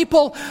help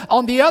people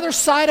on the other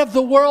side of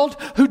the world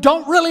who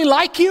don't really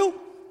like you?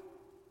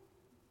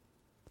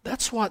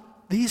 That's what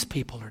these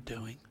people are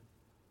doing.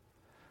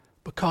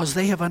 Because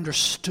they have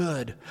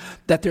understood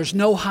that there's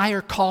no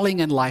higher calling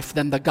in life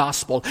than the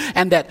gospel,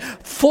 and that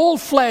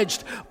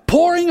full-fledged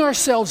pouring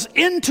ourselves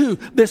into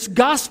this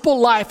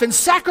gospel life and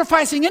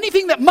sacrificing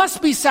anything that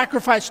must be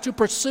sacrificed to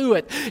pursue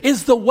it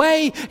is the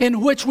way in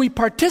which we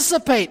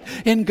participate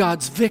in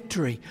God's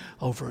victory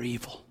over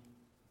evil.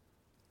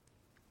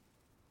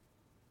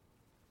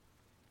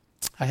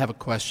 I have a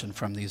question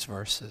from these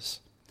verses.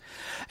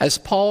 As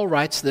Paul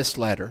writes this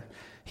letter,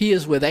 he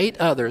is with 8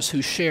 others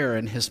who share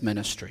in his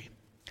ministry.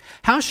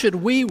 How should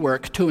we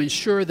work to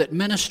ensure that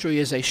ministry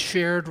is a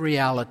shared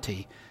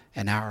reality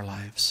in our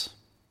lives?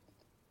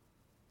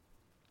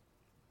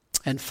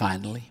 And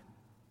finally,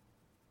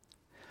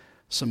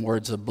 some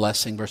words of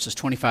blessing, verses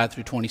 25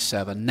 through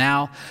 27.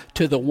 Now,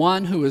 to the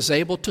one who is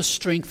able to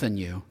strengthen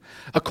you,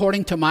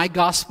 according to my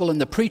gospel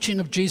and the preaching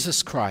of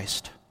Jesus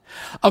Christ,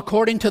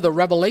 according to the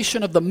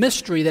revelation of the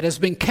mystery that has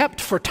been kept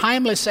for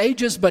timeless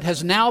ages but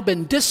has now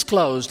been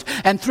disclosed,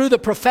 and through the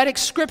prophetic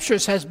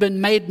scriptures has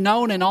been made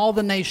known in all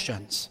the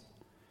nations,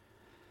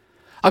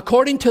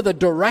 according to the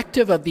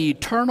directive of the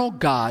eternal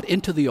God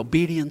into the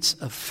obedience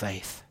of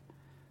faith.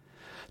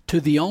 To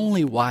the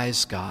only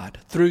wise God,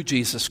 through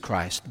Jesus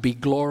Christ, be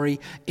glory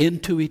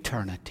into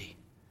eternity.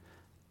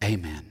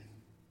 Amen.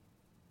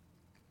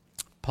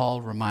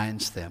 Paul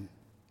reminds them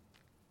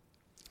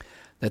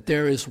that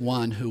there is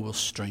one who will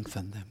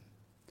strengthen them.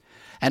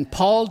 And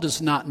Paul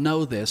does not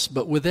know this,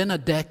 but within a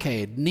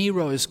decade,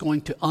 Nero is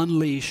going to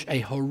unleash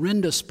a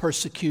horrendous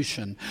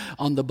persecution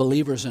on the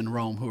believers in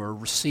Rome who are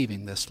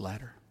receiving this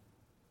letter.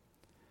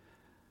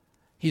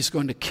 He's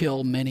going to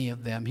kill many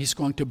of them. He's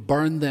going to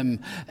burn them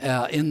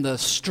in the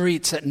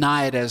streets at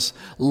night as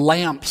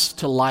lamps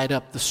to light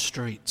up the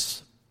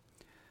streets.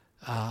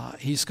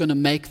 He's going to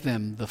make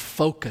them the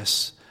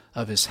focus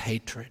of his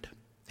hatred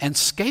and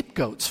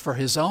scapegoats for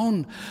his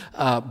own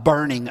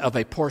burning of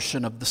a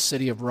portion of the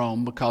city of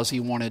Rome because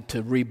he wanted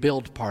to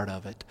rebuild part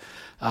of it.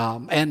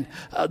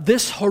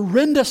 This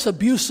horrendous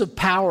abuse of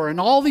power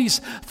and all these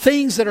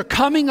things that are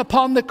coming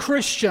upon the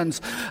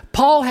Christians,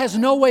 Paul has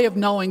no way of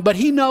knowing, but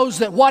he knows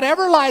that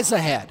whatever lies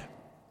ahead,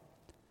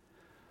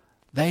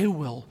 they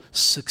will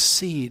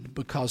succeed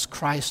because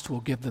Christ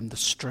will give them the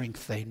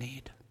strength they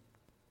need.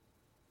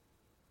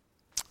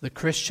 The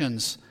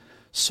Christians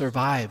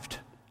survived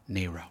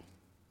Nero.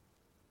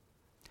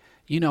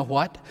 You know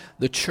what?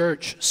 The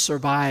church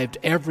survived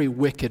every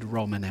wicked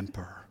Roman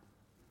emperor.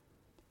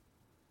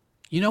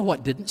 You know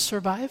what didn't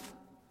survive?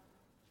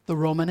 The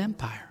Roman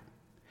Empire.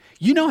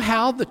 You know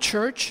how the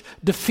church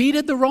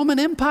defeated the Roman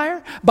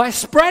Empire? By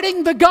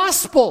spreading the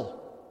gospel.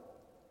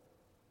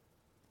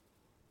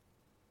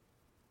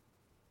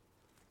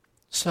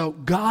 So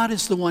God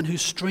is the one who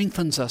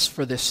strengthens us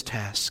for this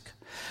task.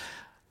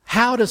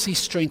 How does he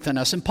strengthen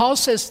us? And Paul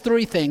says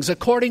 3 things,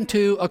 according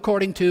to,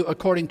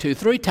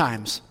 3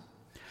 times.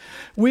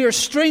 We are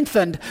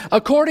strengthened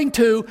according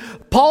to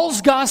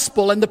Paul's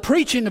gospel and the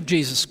preaching of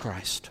Jesus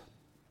Christ.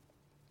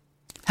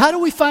 How do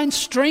we find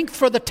strength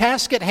for the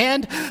task at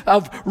hand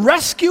of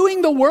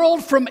rescuing the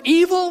world from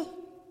evil?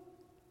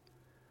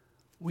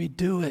 We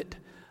do it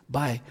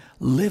by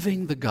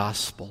living the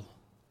gospel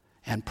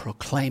and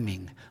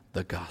proclaiming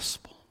the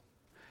gospel.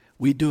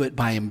 We do it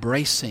by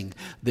embracing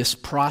this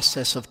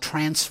process of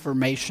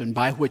transformation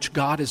by which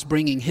God is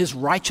bringing His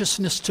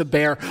righteousness to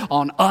bear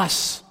on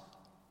us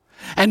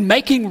and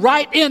making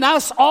right in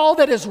us all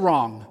that is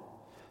wrong.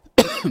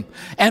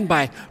 And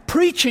by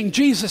preaching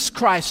Jesus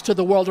Christ to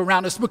the world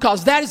around us,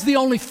 because that is the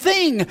only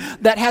thing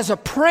that has a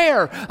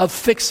prayer of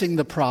fixing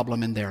the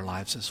problem in their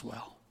lives as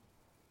well.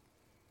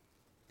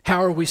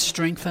 How are we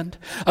strengthened?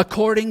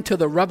 According to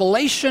the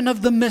revelation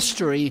of the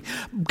mystery,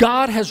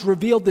 God has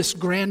revealed this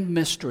grand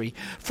mystery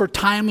for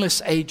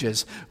timeless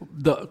ages.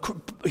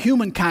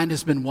 Humankind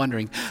has been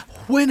wondering,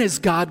 when is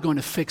God going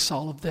to fix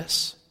all of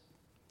this?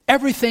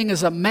 Everything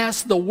is a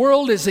mess. The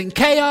world is in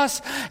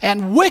chaos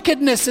and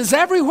wickedness is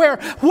everywhere.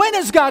 When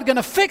is God going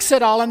to fix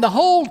it all? And the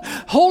whole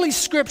Holy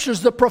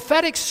Scriptures, the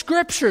prophetic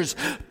Scriptures,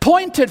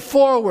 pointed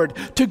forward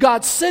to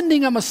God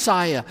sending a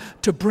Messiah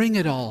to bring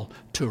it all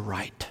to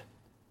right.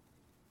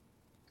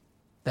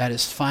 That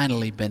has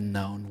finally been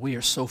known. We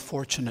are so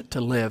fortunate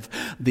to live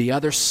the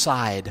other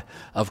side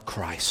of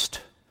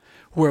Christ,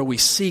 where we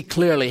see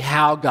clearly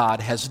how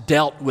God has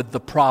dealt with the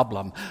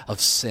problem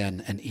of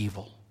sin and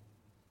evil.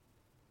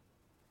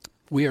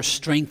 We are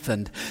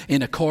strengthened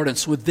in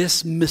accordance with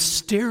this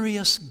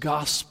mysterious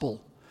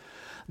gospel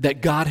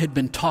that God had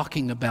been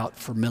talking about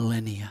for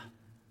millennia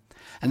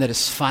and that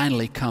has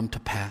finally come to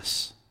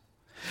pass.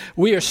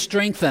 We are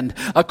strengthened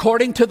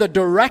according to the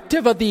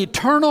directive of the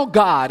eternal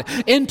God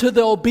into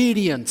the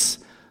obedience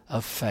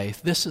of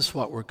faith. This is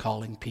what we're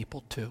calling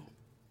people to.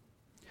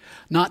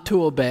 Not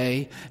to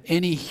obey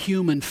any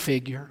human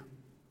figure,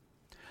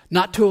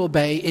 not to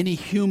obey any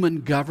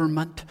human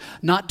government,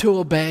 not to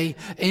obey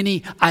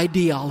any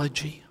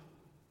ideology,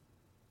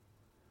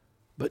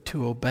 but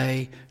to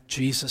obey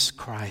Jesus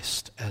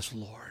Christ as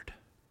Lord.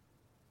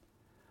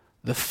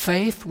 The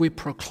faith we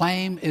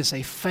proclaim is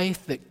a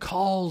faith that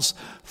calls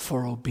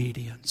for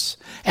obedience.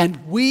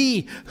 And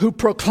we who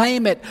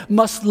proclaim it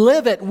must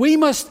live it. We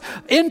must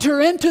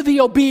enter into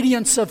the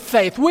obedience of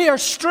faith. We are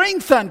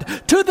strengthened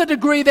to the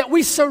degree that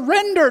we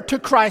surrender to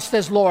Christ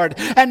as Lord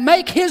and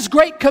make His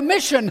great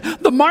commission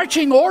the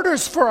marching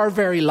orders for our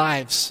very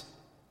lives.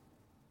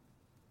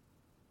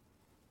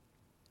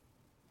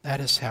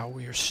 That is how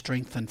we are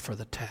strengthened for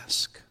the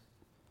task.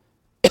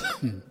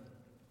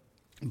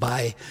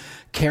 By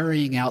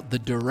carrying out the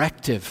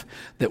directive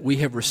that we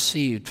have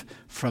received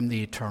from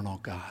the eternal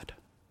God.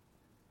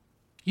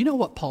 You know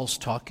what Paul's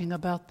talking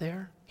about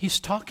there? He's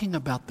talking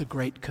about the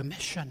Great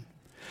Commission.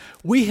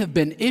 We have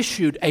been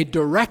issued a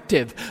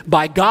directive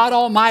by God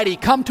Almighty,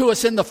 come to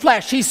us in the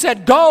flesh. He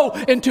said, go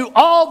into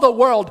all the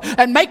world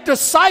and make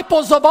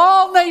disciples of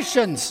all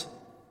nations,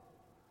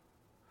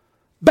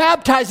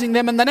 baptizing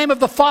them in the name of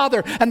the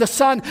Father and the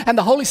Son and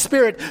the Holy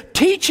Spirit,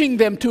 teaching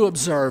them to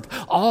observe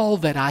all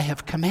that I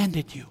have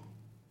commanded you.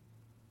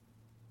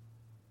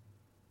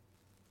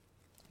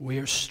 We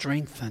are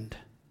strengthened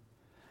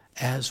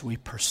as we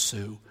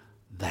pursue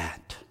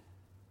that.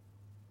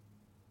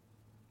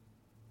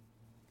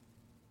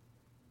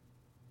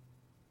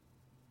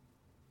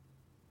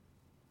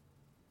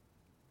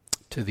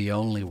 To the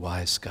only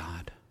wise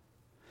God,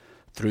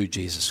 through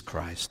Jesus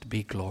Christ,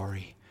 be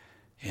glory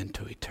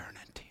into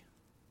eternity.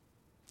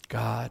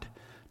 God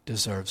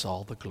deserves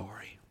all the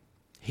glory.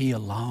 He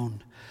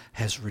alone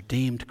has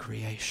redeemed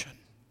creation.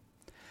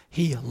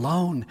 He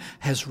alone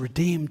has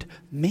redeemed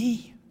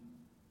me.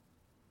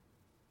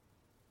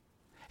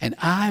 And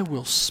I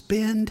will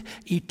spend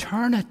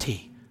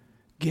eternity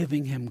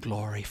giving Him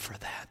glory for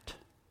that.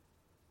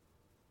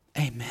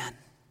 Amen.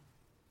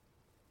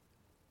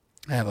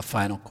 I have a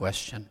final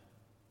question.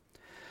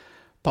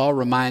 Paul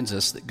reminds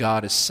us that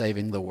God is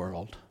saving the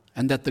world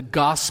and that the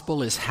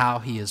gospel is how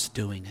He is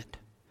doing it.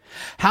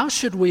 How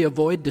should we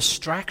avoid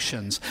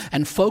distractions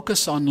and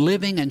focus on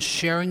living and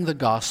sharing the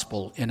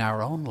gospel in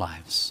our own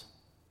lives?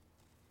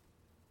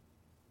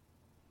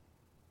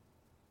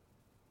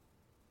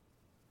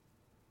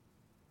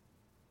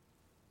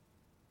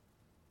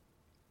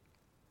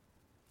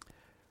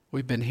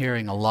 We've been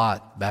hearing a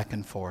lot back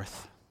and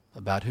forth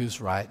about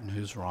who's right and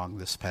who's wrong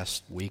this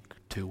past week,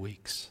 2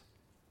 weeks.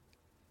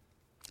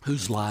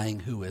 Who's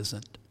lying, who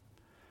isn't.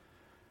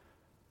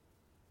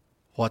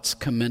 What's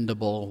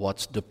commendable,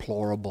 what's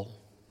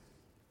deplorable.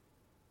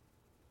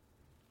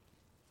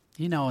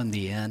 You know, in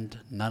the end,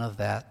 none of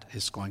that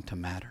is going to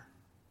matter.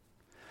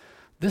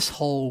 This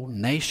whole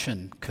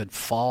nation could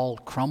fall,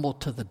 crumble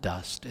to the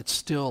dust. It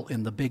still,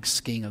 in the big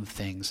scheme of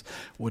things,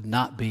 would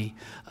not be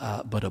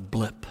but a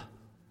blip.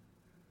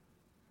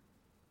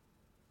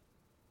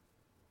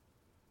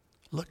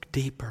 Look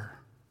deeper.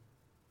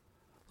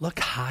 Look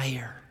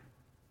higher.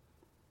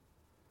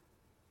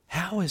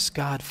 How is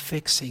God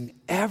fixing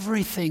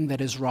everything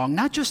that is wrong?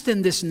 Not just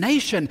in this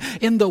nation,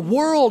 in the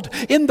world,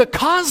 in the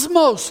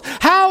cosmos.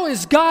 How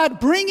is God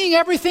bringing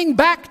everything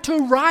back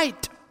to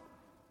right?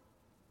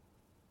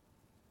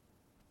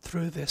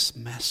 Through this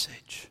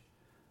message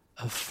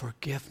of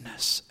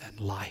forgiveness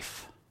and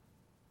life.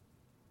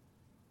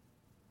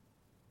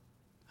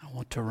 I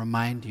want to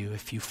remind you,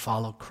 if you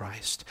follow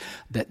Christ,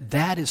 that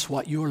that is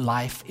what your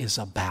life is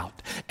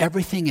about.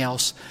 Everything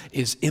else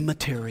is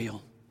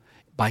immaterial.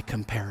 by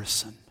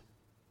comparison.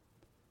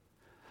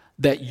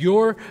 That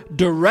your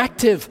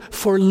directive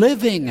for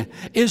living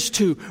is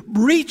to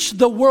reach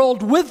the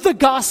world with the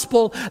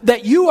gospel,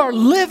 that you are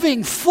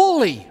living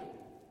fully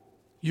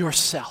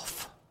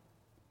yourself.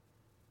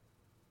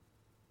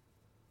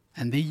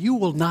 And that you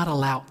will not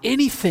allow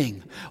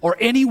anything or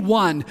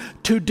anyone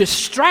to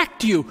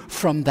distract you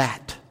from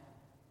that.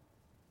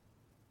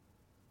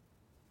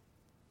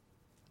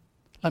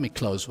 Let me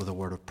close with a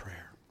word of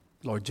prayer.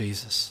 Lord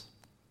Jesus,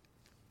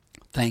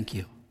 thank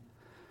you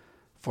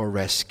for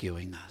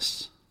rescuing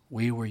us.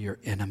 We were your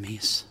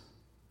enemies.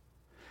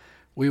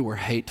 We were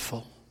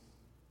hateful.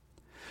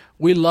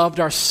 We loved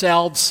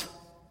ourselves.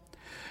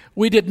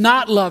 We did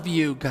not love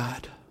you,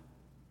 God.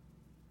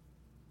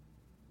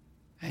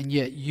 And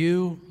yet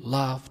you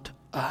loved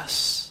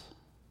us.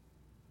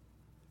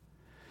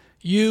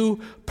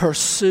 You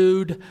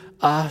pursued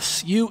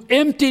us. You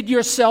emptied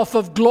yourself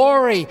of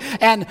glory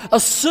and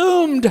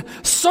assumed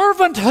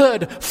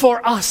servanthood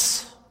for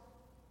us.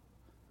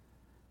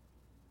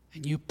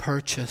 And you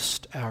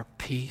purchased our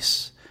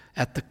peace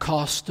at the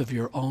cost of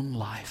your own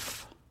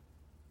life.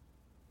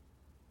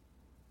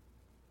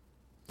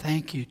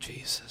 Thank you,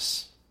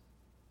 Jesus,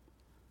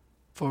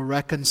 for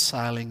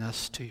reconciling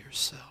us to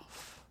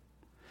yourself.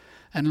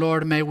 And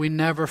Lord, may we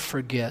never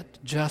forget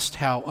just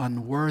how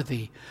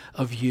unworthy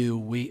of you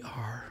we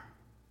are.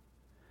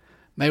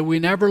 May we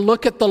never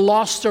look at the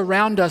lost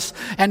around us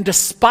and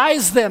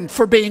despise them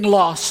for being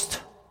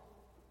lost.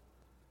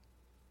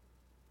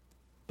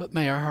 But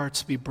may our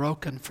hearts be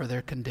broken for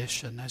their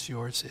condition as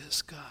yours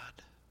is, God.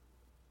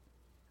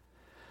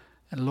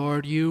 And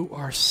Lord, you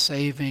are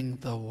saving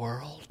the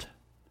world.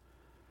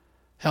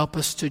 Help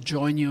us to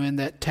join you in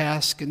that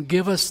task and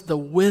give us the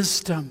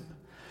wisdom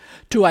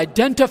to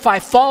identify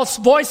false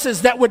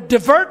voices that would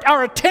divert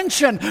our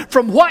attention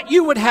from what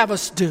you would have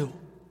us do.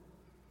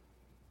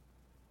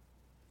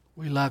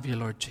 We love you,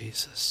 Lord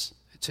Jesus.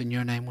 It's in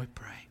your name we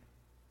pray.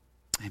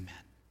 Amen.